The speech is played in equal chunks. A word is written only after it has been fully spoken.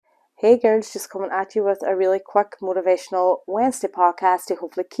Hey girls, just coming at you with a really quick motivational Wednesday podcast to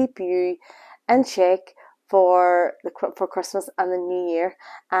hopefully keep you in check for Christmas and the New Year,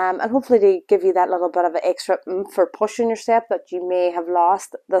 and hopefully to give you that little bit of an extra for pushing your step that you may have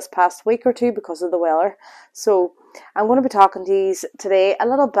lost this past week or two because of the weather. So I'm going to be talking to you today a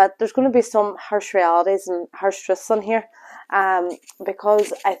little bit. There's going to be some harsh realities and harsh truths in here,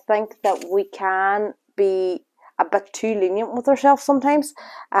 because I think that we can be a bit too lenient with ourselves sometimes,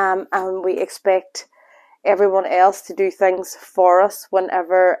 and we expect everyone else to do things for us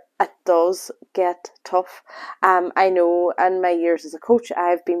whenever it does get tough. I know in my years as a coach,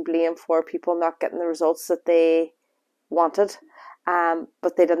 I've been blamed for people not getting the results that they wanted,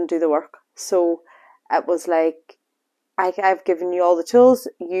 but they didn't do the work. So it was like, I've given you all the tools,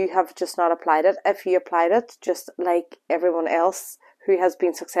 you have just not applied it. If you applied it, just like everyone else who has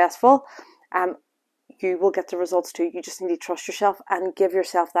been successful, you will get the results too. You just need to trust yourself and give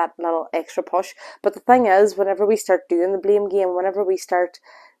yourself that little extra push. But the thing is, whenever we start doing the blame game, whenever we start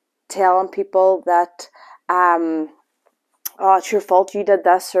telling people that, oh, it's your fault you did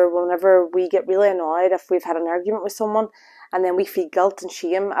this, or whenever we get really annoyed if we've had an argument with someone and then we feel guilt and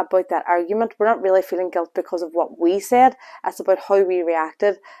shame about that argument, we're not really feeling guilt because of what we said. It's about how we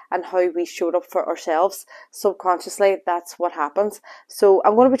reacted and how we showed up for ourselves. Subconsciously, that's what happens. So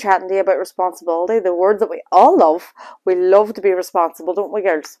I'm going to be chatting to you about responsibility, the word that we all love. We love to be responsible, don't we,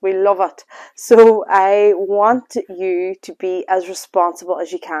 girls? We love it. So I want you to be as responsible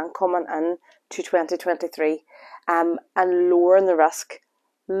as you can coming in to 2023, and lowering the risk,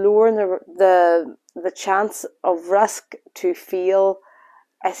 lowering the chance of risk to feel,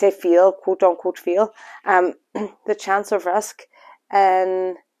 I say feel, quote unquote feel, the chance of risk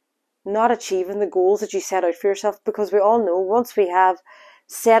in not achieving the goals that you set out for yourself. Because we all know once we have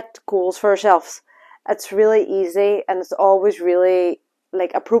set goals for ourselves, it's really easy and it's always really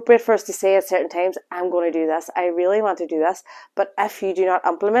like appropriate for us to say at certain times, I'm going to do this, I really want to do this. But if you do not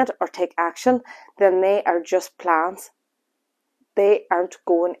implement or take action, then they are just plans. They aren't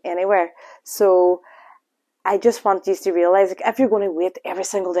going anywhere. So I just want you to realize, like, if you're going to wait every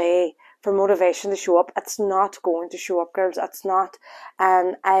single day for motivation to show up, it's not going to show up, girls. It's not.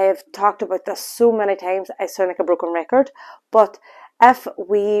 And I've talked about this so many times, I sound like a broken record. But if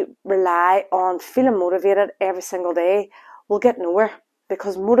we rely on feeling motivated every single day, we'll get nowhere,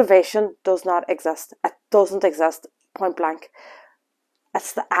 because motivation does not exist. It doesn't exist, point blank.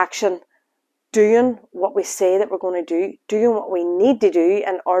 It's the action, doing what we say that we're going to do, doing what we need to do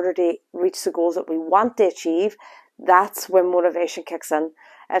in order to reach the goals that we want to achieve. That's when motivation kicks in.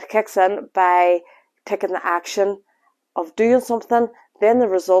 It kicks in by taking the action of doing something, then the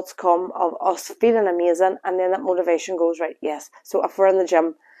results come of us feeling amazing, and then that motivation goes, right, yes. So if we're in the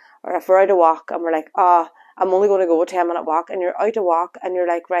gym or if we're out a walk and we're like, I'm only going to go a 10-minute walk, and you're out a walk and you're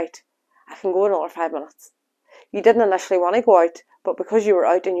like, right, I can go another 5 minutes. You didn't initially want to go out, but because you were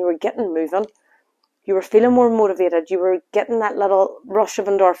out and you were getting moving, you were feeling more motivated, you were getting that little rush of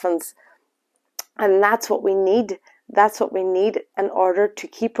endorphins. And that's what we need. That's what we need in order to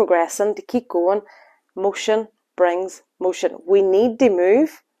keep progressing, to keep going. Motion brings motion. We need to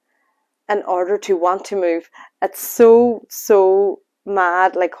move in order to want to move. It's so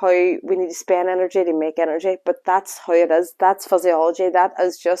mad, like how we need to spend energy to make energy, but that's how it is. That's physiology. That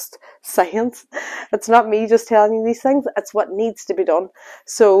is just science. It's not me just telling you these things. It's what needs to be done.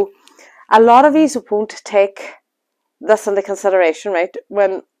 So a lot of you won't take this into consideration, right?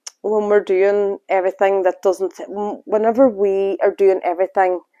 When we're doing everything that doesn't, whenever we are doing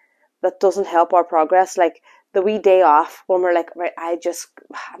everything that doesn't help our progress, like the wee day off, when we're like, right,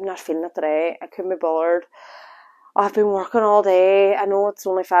 I'm not feeling it today, I couldn't be bothered, I've been working all day, I know it's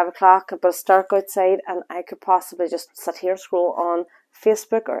only 5 o'clock, but it's dark outside, and I could possibly just sit here, scroll on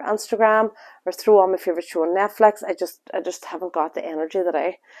Facebook or Instagram, or throw on my favourite show on Netflix. I just haven't got the energy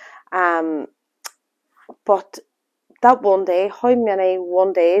today. But that one day, how many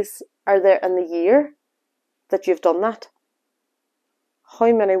one days are there in the year that you've done that?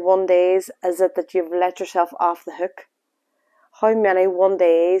 How many one days is it that you've let yourself off the hook? How many one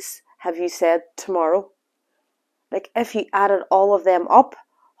days have you said tomorrow? Like, if you added all of them up,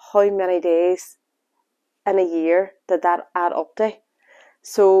 how many days in a year did that add up to?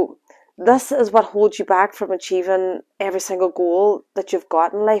 So this is what holds you back from achieving every single goal that you've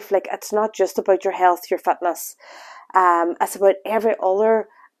got in life. Like, it's not just about your health, your fitness. It's about every other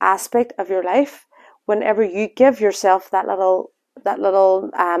aspect of your life. Whenever you give yourself that little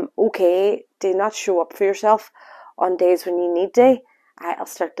okay, do not show up for yourself on days when you need to. I'll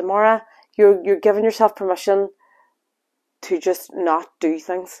start tomorrow. You're giving yourself permission to just not do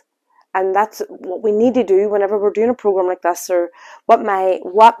things. And that's what we need to do whenever we're doing a program like this, or what my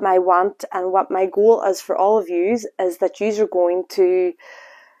want and what my goal is for all of you is that you are going to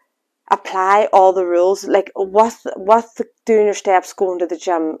apply all the rules, like with doing your steps, going to the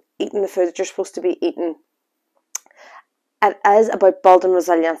gym, eating the food that you're supposed to be eating. It is about building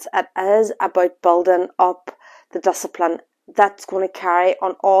resilience. It is about building up the discipline that's going to carry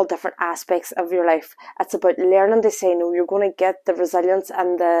on all different aspects of your life. It's about learning to say no. You're going to get the resilience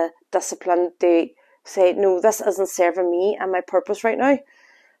and the discipline to say, no, this isn't serving me and my purpose right now.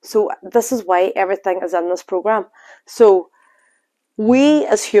 So this is why everything is in this program. So we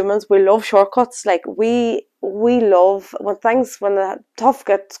as humans, we love shortcuts. Like we love when the tough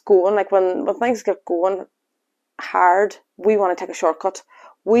gets going, like when things get going hard, we want to take a shortcut.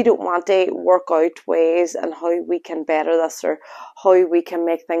 We don't want to work out ways and how we can better this or how we can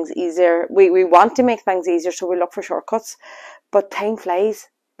make things easier. We want to make things easier, so we look for shortcuts. But time flies.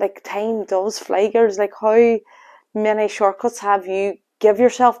 Like time does fly, girls. Like how many shortcuts have you give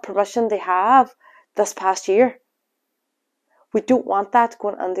yourself permission to have this past year? We don't want that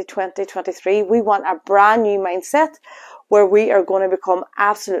going into 2023. We want a brand new mindset where we are going to become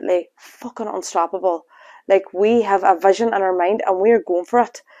absolutely fucking unstoppable. Like we have a vision in our mind and we are going for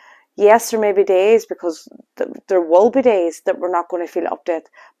it. Yes, there may be days, because there will be days that we're not going to feel up to it.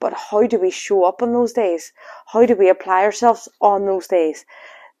 But how do we show up on those days? How do we apply ourselves on those days?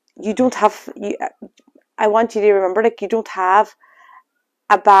 I want you to remember, like, you don't have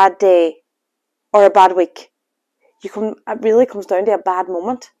a bad day or a bad week. It really comes down to a bad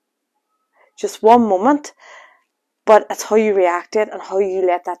moment. Just one moment. But it's how you react to it and how you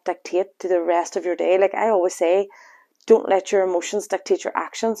let that dictate to the rest of your day. Like I always say, don't let your emotions dictate your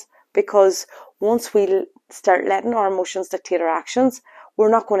actions, because once we start letting our emotions dictate our actions,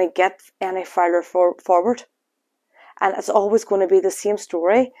 we're not going to get any farther forward. And it's always going to be the same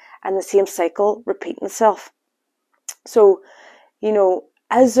story and the same cycle repeating itself. So,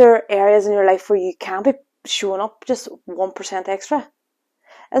 is there areas in your life where you can be showing up just 1% extra?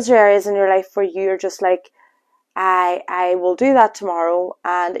 Is there areas in your life where you're just like, I will do that tomorrow,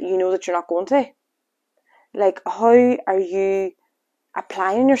 and you know that you're not going to? Like, how are you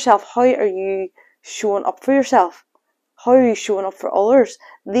applying yourself? How are you showing up for yourself? How are you showing up for others?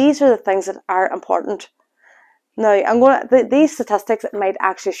 These are the things that are important. Now, these statistics might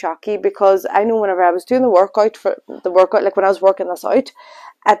actually shock you, because I know whenever I was doing the workout, like when I was working this out,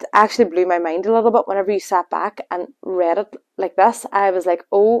 it actually blew my mind a little bit. Whenever you sat back and read it like this, I was like,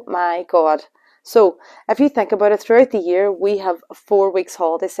 oh my God. So if you think about it, throughout the year, we have 4 weeks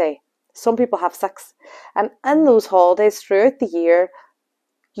holiday, say. Some people have 6. And in those holidays throughout the year,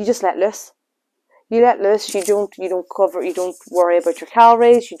 you just let loose. You let loose, you don't worry about your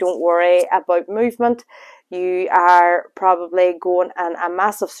calories, you don't worry about movement. You are probably going in a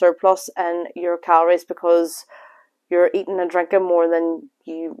massive surplus in your calories because you're eating and drinking more than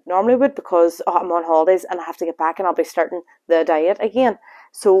you normally would, because I'm on holidays and I have to get back and I'll be starting the diet again.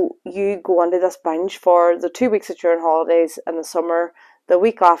 So you go into this binge for the 2 weeks that you're on holidays in the summer, the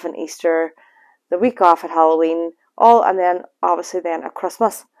week off in Easter, the week off at Halloween, and then obviously then at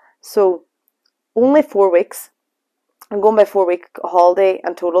Christmas. So only 4 weeks. I'm going by 4-week holiday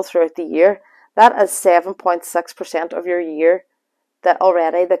in total throughout the year. That is 7.6% of your year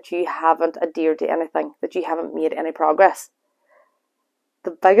that you haven't adhered to anything, that you haven't made any progress.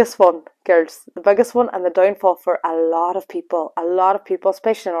 The biggest one, girls, and the downfall for a lot of people,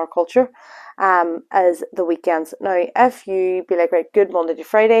 especially in our culture, is the weekends. Now, if you be like, right, good Monday to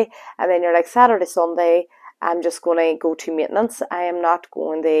Friday, and then you're like, Saturday, Sunday, I'm just going to go to maintenance. I am not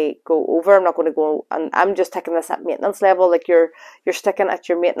going to go over. I'm not going to go, and I'm just taking this at maintenance level. Like you're sticking at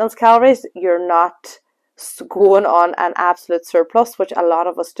your maintenance calories. You're not going on an absolute surplus, which a lot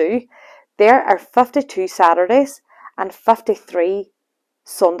of us do. There are 52 Saturdays and 53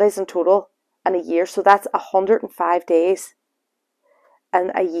 Sundays in total in a year. So that's 105 days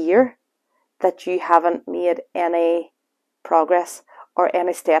in a year that you haven't made any progress or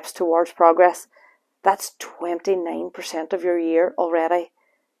any steps towards progress. That's 29% of your year already,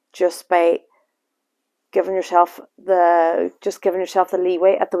 just by giving yourself the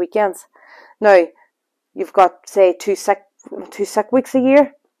leeway at the weekends. Now, you've got, say, two sick weeks a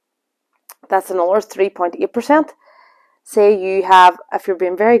year. That's another 3.8%. Say you have, if you're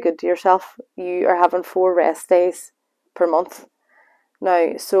being very good to yourself, you are having 4 rest days per month.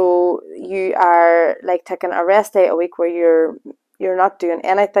 Now, so you are like taking a rest day a week where you're not doing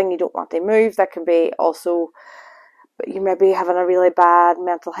anything, you don't want to move. That can be also, you may be having a really bad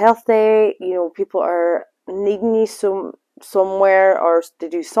mental health day. People are needing you somewhere or to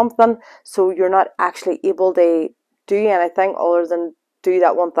do something, so you're not actually able to do anything other than do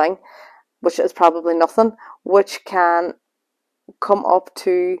that one thing, which is probably nothing, which can come up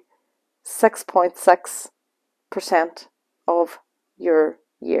to 6.6% of your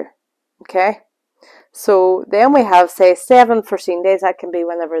year. Okay? So then we have, say, 7 foreseen days. That can be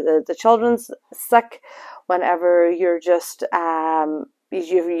whenever the children's sick, whenever you're just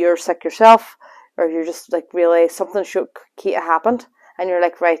you're sick yourself, or you're just like really something should happened, and you're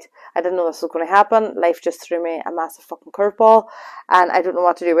like, right, I didn't know this was going to happen. Life just threw me a massive fucking curveball, and I don't know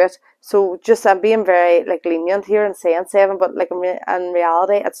what to do with it. So just I'm being very like lenient here and saying 7, but like in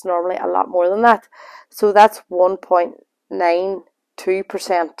reality, it's normally a lot more than that. So that's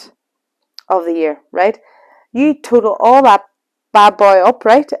 1.92% of the year, right? You total all that bad boy up,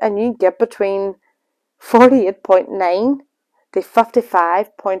 right, and you get between 48.9 to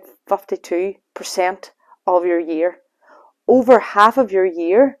 55.52% of your year. Over half of your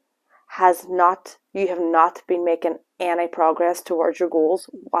year you have not been making any progress towards your goals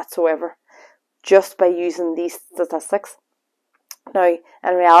whatsoever, just by using these statistics. Now,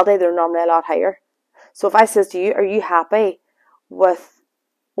 in reality, they're normally a lot higher. So if I says to you, are you happy with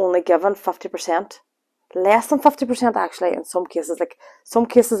only given 50%? Less than 50% actually in some cases. Like some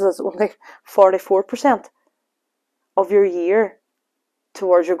cases it's only 44% of your year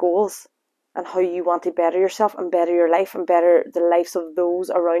towards your goals and how you want to better yourself and better your life and better the lives of those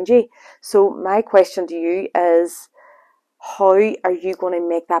around you. So my question to you is, how are you going to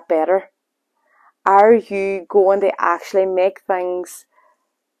make that better? Are you going to actually make things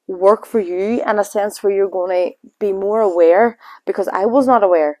work for you in a sense where you're going to be more aware? Because I was not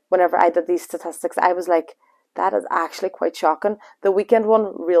aware whenever I did these statistics. I was like, that is actually quite shocking. The weekend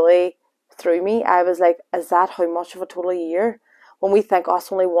one really threw me. I was like, is that how much of a total year? When we think, oh,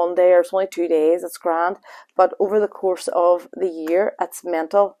 it's only one day or it's only 2 days, it's grand. But over the course of the year, it's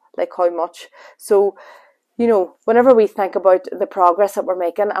mental, like how much. So, you know, whenever we think about the progress that we're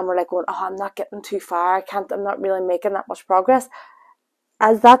making and we're like going, oh, I'm not getting too far, I'm not really making that much progress.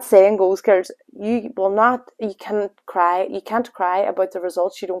 As that saying goes, girls, you can't cry about the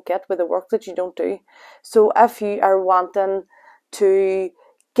results you don't get with the work that you don't do. So if you are wanting to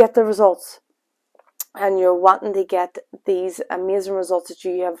get the results, and you're wanting to get these amazing results that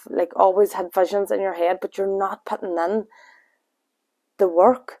you have like always had visions in your head, but you're not putting in the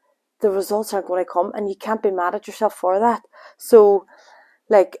work, the results aren't going to come, and you can't be mad at yourself for that. So,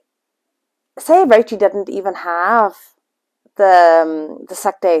 like, say right, you didn't even have the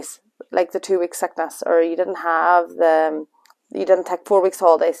sick days, like the 2 week sickness, or you didn't take 4 weeks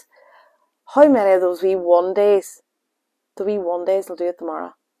holidays. How many of those wee 1 days, the wee 1 days will do it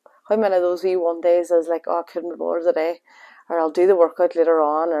tomorrow? How many of those wee 1 days is like, oh, I couldn't be bothered today, or I'll do the workout later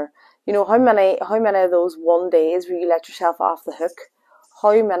on, or you know, how many of those 1 days where you let yourself off the hook?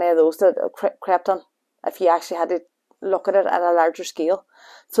 How many of those did crept on if you actually had to look at it at a larger scale?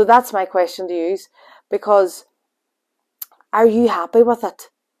 So that's my question to you, because are you happy with it?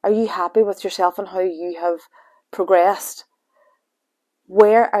 Are you happy with yourself and how you have progressed?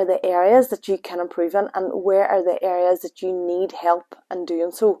 Where are the areas that you can improve in, and where are the areas that you need help in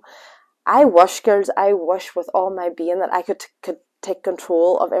doing so? I wish, girls, with all my being that I could take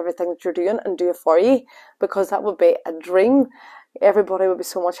control of everything that you're doing and do it for you, because that would be a dream. Everybody would be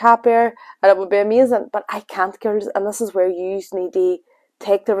so much happier and it would be amazing. But I can't, girls, and this is where you need to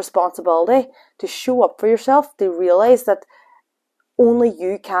take the responsibility to show up for yourself, to realise that only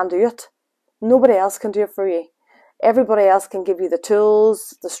you can do it. Nobody else can do it for you. Everybody else can give you the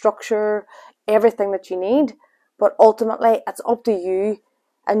tools, the structure, everything that you need, but ultimately it's up to you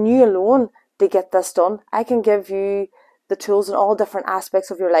and you alone to get this done. I can give you the tools in all different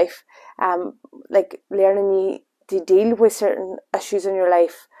aspects of your life, like learning you to deal with certain issues in your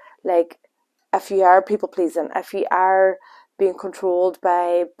life, like if you are people pleasing, if you are being controlled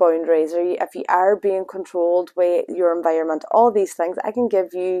by boundaries, or if you are being controlled by your environment, all these things, I can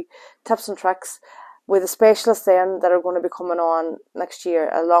give you tips and tricks with a specialist then that are going to be coming on next year,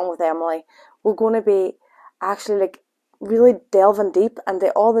 along with Emily. We're going to be actually like really delving deep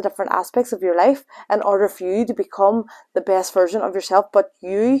into all the different aspects of your life in order for you to become the best version of yourself. But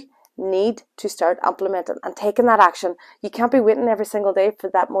you need to start implementing and taking that action. You can't be waiting every single day for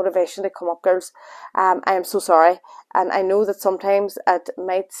that motivation to come up, girls. I am so sorry, and I know that sometimes it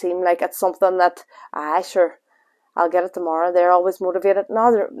might seem like it's something that sure, I'll get it tomorrow. They're always motivated.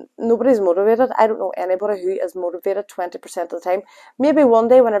 No, nobody's motivated. I don't know anybody who is motivated 20% of the time. Maybe one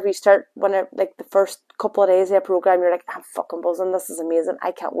day whenever you start, like the first couple of days of a program, you're like, I'm fucking buzzing. This is amazing.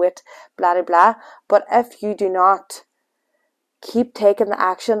 I can't wait. Blah, blah, blah. But if you do not keep taking the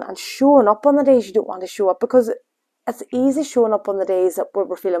action and showing up on the days you don't want to show up, because it's easy showing up on the days that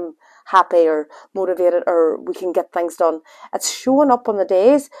we're feeling happy or motivated or we can get things done. It's showing up on the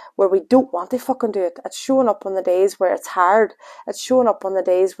days where we don't want to fucking do it. It's showing up on the days where it's hard. It's showing up on the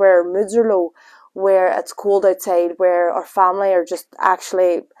days where our moods are low, where it's cold outside, where our family are just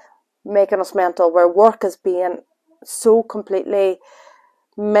actually making us mental, where work is being so completely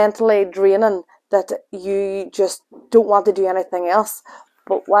mentally draining that you just don't want to do anything else.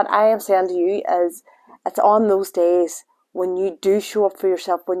 But what I am saying to you is, it's on those days when you do show up for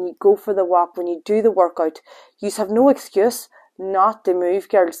yourself, when you go for the walk, when you do the workout, you have no excuse not to move,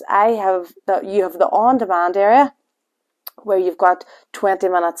 girls. You have the on-demand area where you've got 20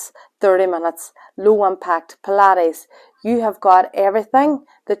 minutes, 30 minutes, low impact, Pilates. You have got everything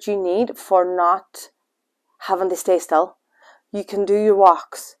that you need for not having to stay still. You can do your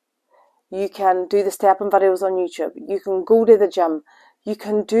walks. You can do the stepping videos on YouTube. You can go to the gym. You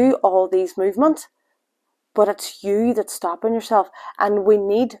can do all these movements, but it's you that's stopping yourself. And we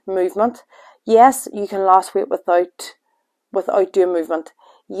need movement. Yes, you can lose weight without doing movement.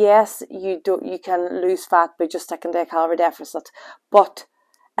 Yes, you can lose fat by just sticking to a calorie deficit. But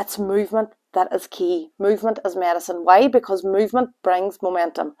it's movement that is key. Movement is medicine. Why? Because movement brings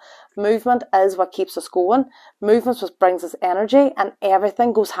momentum. Movement is what keeps us going. Movement is what brings us energy, and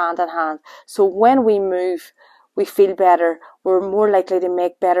everything goes hand in hand. So when we move, we feel better. We're more likely to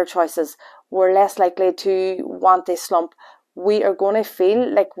make better choices. We're less likely to want a slump. We are going to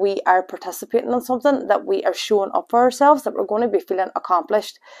feel like we are participating in something, that we are showing up for ourselves, that we're going to be feeling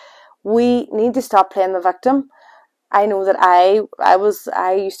accomplished. We need to stop playing the victim. I know that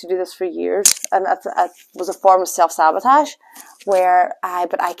I used to do this for years, and it was a form of self-sabotage, but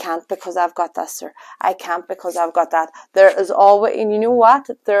I can't because I've got this, or I can't because I've got that. There is always, and you know what?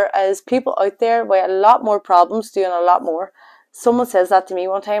 There is people out there with a lot more problems doing a lot more. Someone says that to me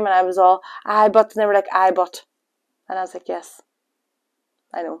one time, and I was all, but, and they were like, but. And I was like, yes,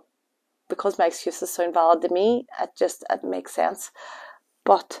 I know. Because my excuses sound valid to me, it makes sense.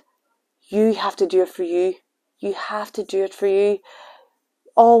 But you have to do it for you. You have to do it for you.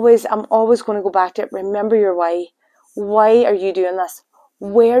 I'm always going to go back to it. Remember your why. Why are you doing this?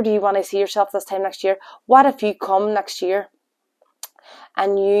 Where do you want to see yourself this time next year? What if you come next year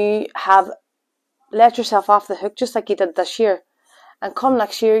and you have let yourself off the hook just like you did this year? And come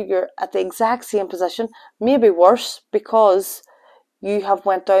next year, you're at the exact same position, maybe worse, because you have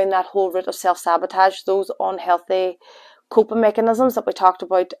went down that whole route of self-sabotage, those unhealthy coping mechanisms that we talked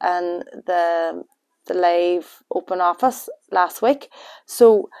about in the live open office last week.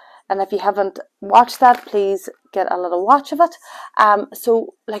 So, and if you haven't watched that, please get a little watch of it.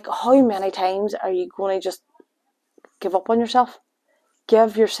 So, like, how many times are you going to just give up on yourself?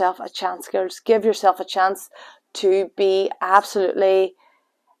 Give yourself a chance, girls. Give yourself a chance to be absolutely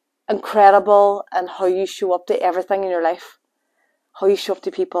incredible in how you show up to everything in your life. How you show up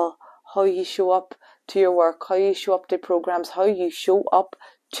to people, how you show up to your work, how you show up to programs, how you show up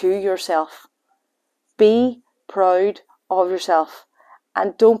to yourself. Be proud of yourself,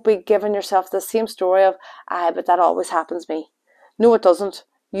 and don't be giving yourself the same story of, but that always happens to me. No, it doesn't.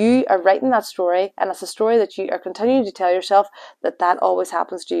 You are writing that story, and it's a story that you are continuing to tell yourself that always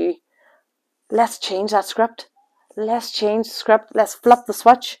happens to you. Let's change that script. Let's change the script. Let's flip the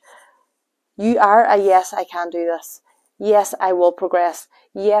switch. You are a yes, I can do this. Yes, I will progress.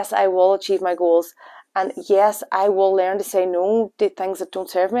 Yes, I will achieve my goals. And yes, I will learn to say no to things that don't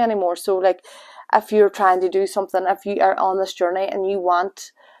serve me anymore. So, like, if you're trying to do something, if you are on this journey and you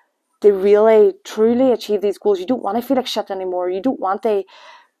want to really, truly achieve these goals, you don't want to feel like shit anymore. You don't want to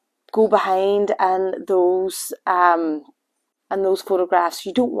go behind in those photographs.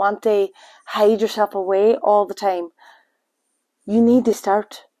 You don't want to hide yourself away all the time. You need to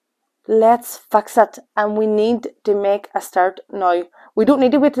start. Let's fix it, and we need to make a start now. We don't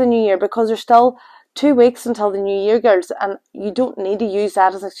need to wait till the new year, because there's still 2 weeks until the new year, girls, and you don't need to use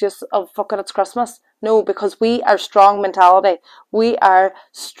that as an excuse of fucking it's Christmas. No, because we are strong mentality. We are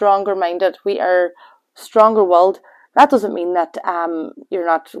stronger minded. We are stronger willed. That doesn't mean that you're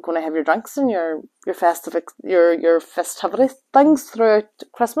not going to have your drinks and your festivity things throughout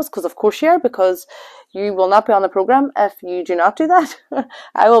Christmas, because of course you are, because you will not be on the program if you do not do that.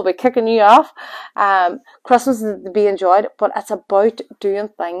 I will be kicking you off. Christmas is to be enjoyed, but it's about doing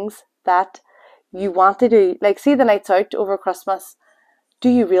things that you want to do. Like, see the nights out over Christmas. Do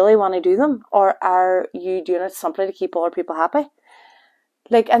you really want to do them, or are you doing it simply to keep other people happy?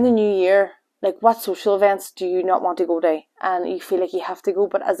 Like, in the new year, like, what social events do you not want to go to, and you feel like you have to go,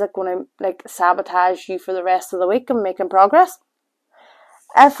 but is it going to, like, sabotage you for the rest of the week and making progress?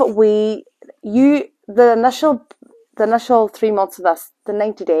 The initial 3 months of this, the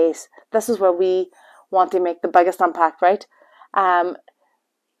 90 days, this is where we want to make the biggest impact, right?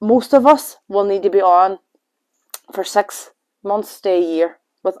 Most of us will need to be on for 6 months to a year,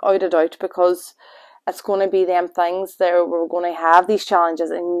 without a doubt, because it's going to be them things that we're going to have these challenges,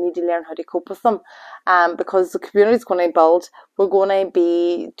 and you need to learn how to cope with them. Because the community is going to build, we're going to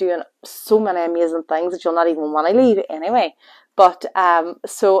be doing so many amazing things that you'll not even want to leave anyway. But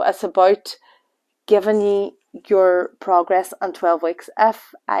so it's about giving you your progress in 12 weeks.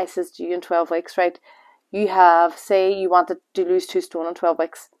 If I says to you in 12 weeks, right, you have, say you wanted to lose 2 stone in 12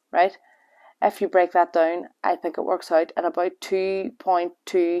 weeks, right? If you break that down, I think it works out at about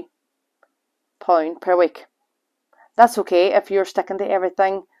 2.2 pound per week. That's okay if you're sticking to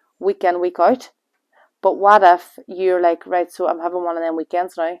everything week in, week out. But what if you're like, right, so I'm having one of them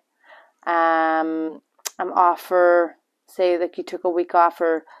weekends now. I'm off for, say, like you took a week off,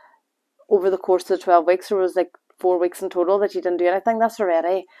 or over the course of the 12 weeks, there was like 4 weeks in total that you didn't do anything. That's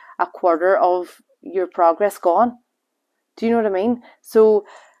already a quarter of your progress gone. Do you know what I mean? So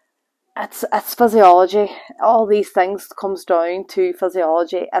it's physiology. All these things comes down to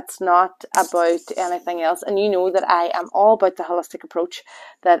physiology. It's not about anything else. And you know that I am all about the holistic approach,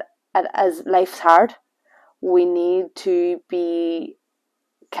 that as life's hard, we need to be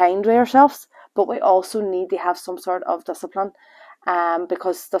kind to ourselves, but we also need to have some sort of discipline.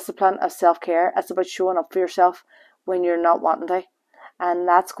 Because discipline is self-care. It's about showing up for yourself when you're not wanting to. And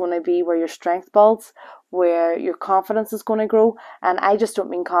that's going to be where your strength builds, where your confidence is going to grow. And I just don't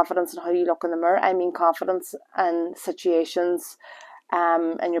mean confidence in how you look in the mirror. I mean confidence in situations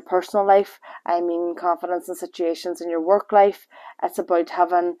in your personal life. I mean confidence in situations in your work life. It's about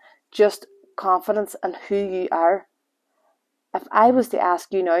having just confidence in who you are. If I was to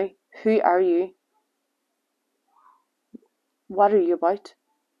ask you now, who are you? What are you about?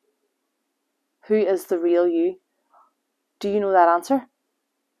 Who is the real you? Do you know that answer?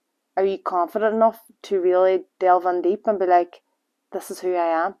 Are you confident enough to really delve in deep and be like, this is who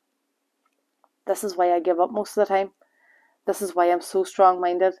I am? This is why I give up most of the time. This is why I'm so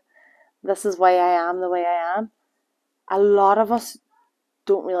strong-minded. This is why I am the way I am. A lot of us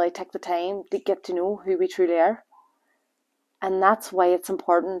don't really take the time to get to know who we truly are. And that's why it's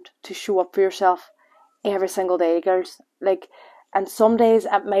important to show up for yourself every single day, girls. Like, and some days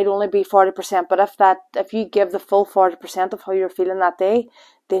it might only be 40%, but if you give the full 40% of how you're feeling that day,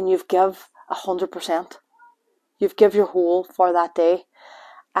 then you've give 100%. You've give your whole for that day.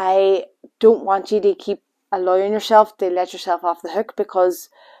 I don't want you to keep allowing yourself to let yourself off the hook, because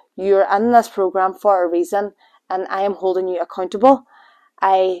you're in this program for a reason, and I am holding you accountable.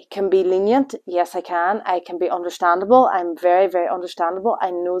 I can be lenient. Yes, I can. I can be understandable. I'm very, very understandable.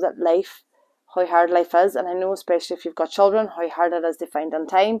 I know that how hard life is, and I know, especially if you've got children, how hard it is to find in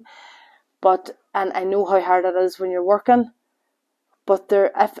time. And I know how hard it is when you're working. But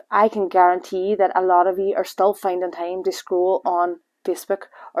if I can guarantee that a lot of you are still finding time to scroll on Facebook,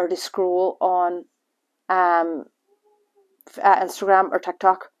 or to scroll on Instagram or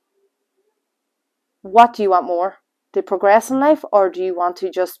TikTok. What do you want more? To progress in life, or do you want to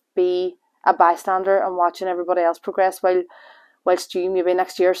just be a bystander and watching everybody else progress whilst you maybe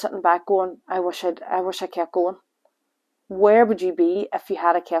next year sitting back going, I wish I kept going? Where would you be if you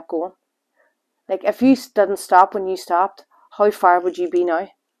had kept going? Like, if you didn't stop when you stopped, how far would you be now?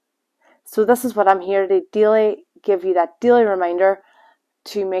 So this is what I'm here to daily give you, that daily reminder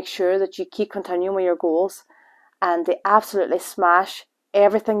to make sure that you keep continuing with your goals, and to absolutely smash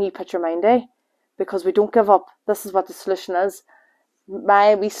everything you put your mind to, because we don't give up. This is what the solution is.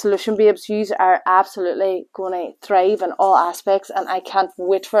 My wee solution babes, you are absolutely going to thrive in all aspects, and I can't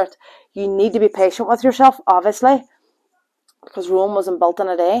wait for it. You need to be patient with yourself, obviously, because Rome wasn't built in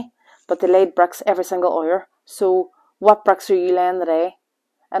a day, but they laid bricks every single hour. So what bricks are you laying today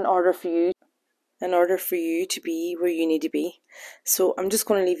in order for you to be where you need to be? So I'm just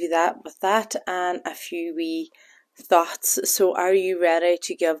going to leave you with that and a few wee thoughts. So are you ready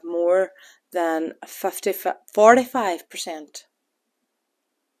to give more than 45%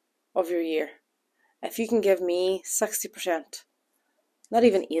 of your year? If you can give me 60%, not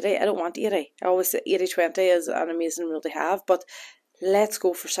even 80, I don't want 80. I always say 80-20 is an amazing rule to have, but let's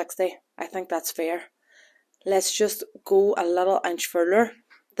go for 60. I think that's fair. Let's just go a little inch further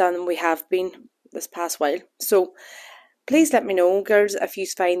than we have been this past while. So please let me know, girls, if you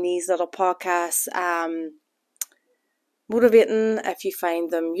find these little podcasts motivating, if you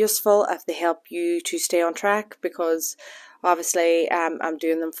find them useful, if they help you to stay on track, because Obviously, I'm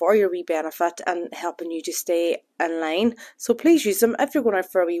doing them for your wee benefit and helping you to stay in line. So please use them. If you're going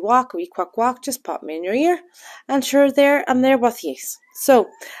out for a wee walk, a wee quick walk, just pop me in your ear. And sure, I'm there with you. So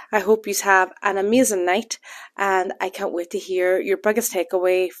I hope you have an amazing night, and I can't wait to hear your biggest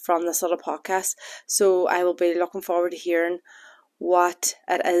takeaway from this little podcast. So I will be looking forward to hearing what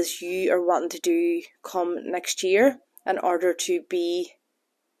it is you are wanting to do come next year in order to be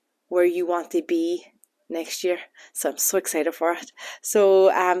where you want to be next year. So I'm so excited for it.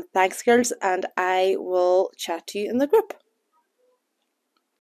 So thanks, girls, and I will chat to you in the group.